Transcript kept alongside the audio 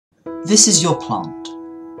This is your plant.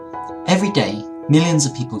 Every day, millions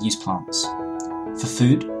of people use plants. For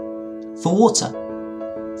food, for water,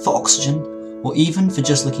 for oxygen, or even for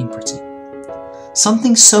just looking pretty.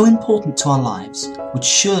 Something so important to our lives would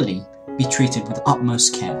surely be treated with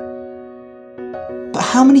utmost care. But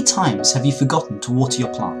how many times have you forgotten to water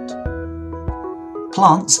your plant?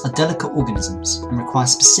 Plants are delicate organisms and require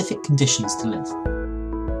specific conditions to live.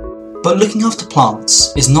 But looking after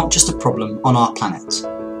plants is not just a problem on our planet.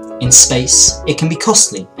 In space, it can be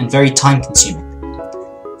costly and very time-consuming.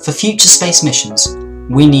 For future space missions,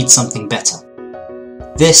 we need something better.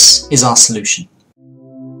 This is our solution.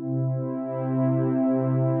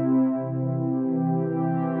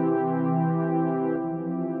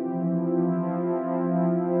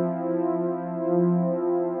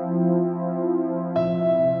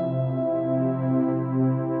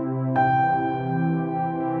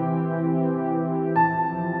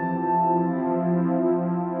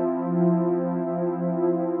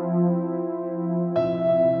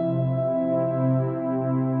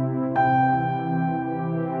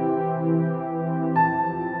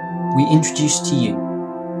 We introduce to you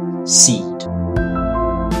seed.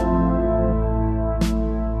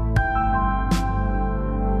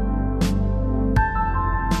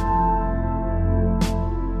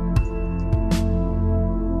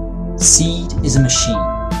 Seed is a machine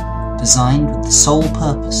designed with the sole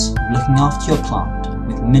purpose of looking after your plant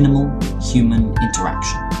with minimal human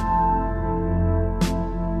interaction.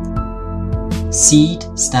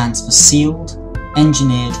 SEED stands for Sealed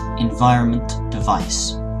Engineered Environment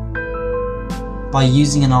Device. By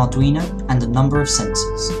using an Arduino and a number of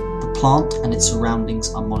sensors, the plant and its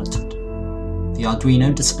surroundings are monitored. The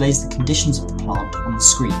Arduino displays the conditions of the plant on the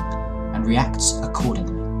screen and reacts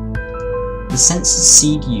accordingly. The sensors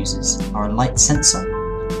SEED uses are a light sensor,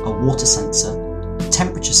 a water sensor, a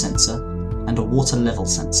temperature sensor, and a water level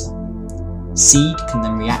sensor. SEED can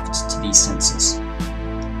then react to these sensors.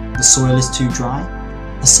 The soil is too dry,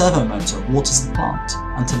 a servo motor waters the plant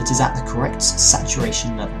until it is at the correct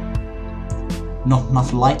saturation level. Not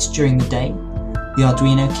enough light during the day, the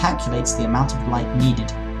Arduino calculates the amount of light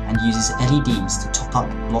needed and uses LEDs to top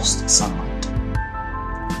up lost sunlight.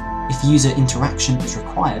 If user interaction is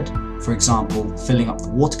required, for example filling up the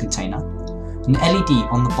water container, an LED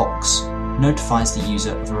on the box notifies the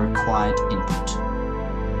user of a required input.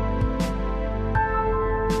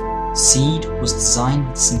 SEED was designed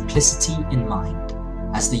with simplicity in mind,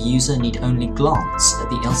 as the user need only glance at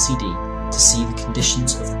the LCD to see the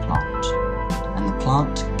conditions of the plant, and the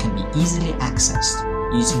plant can be easily accessed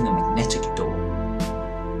using the magnetic door.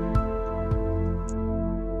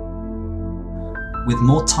 With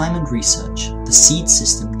more time and research, the SEED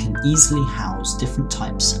system can easily house different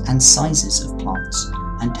types and sizes of plants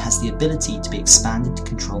and has the ability to be expanded to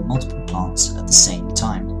control multiple plants at the same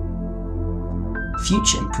time.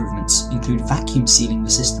 Future improvements include vacuum sealing the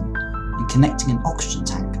system and connecting an oxygen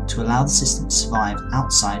tank to allow the system to survive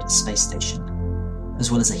outside a space station,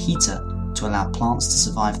 as well as a heater to allow plants to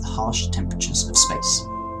survive the harsh temperatures of space.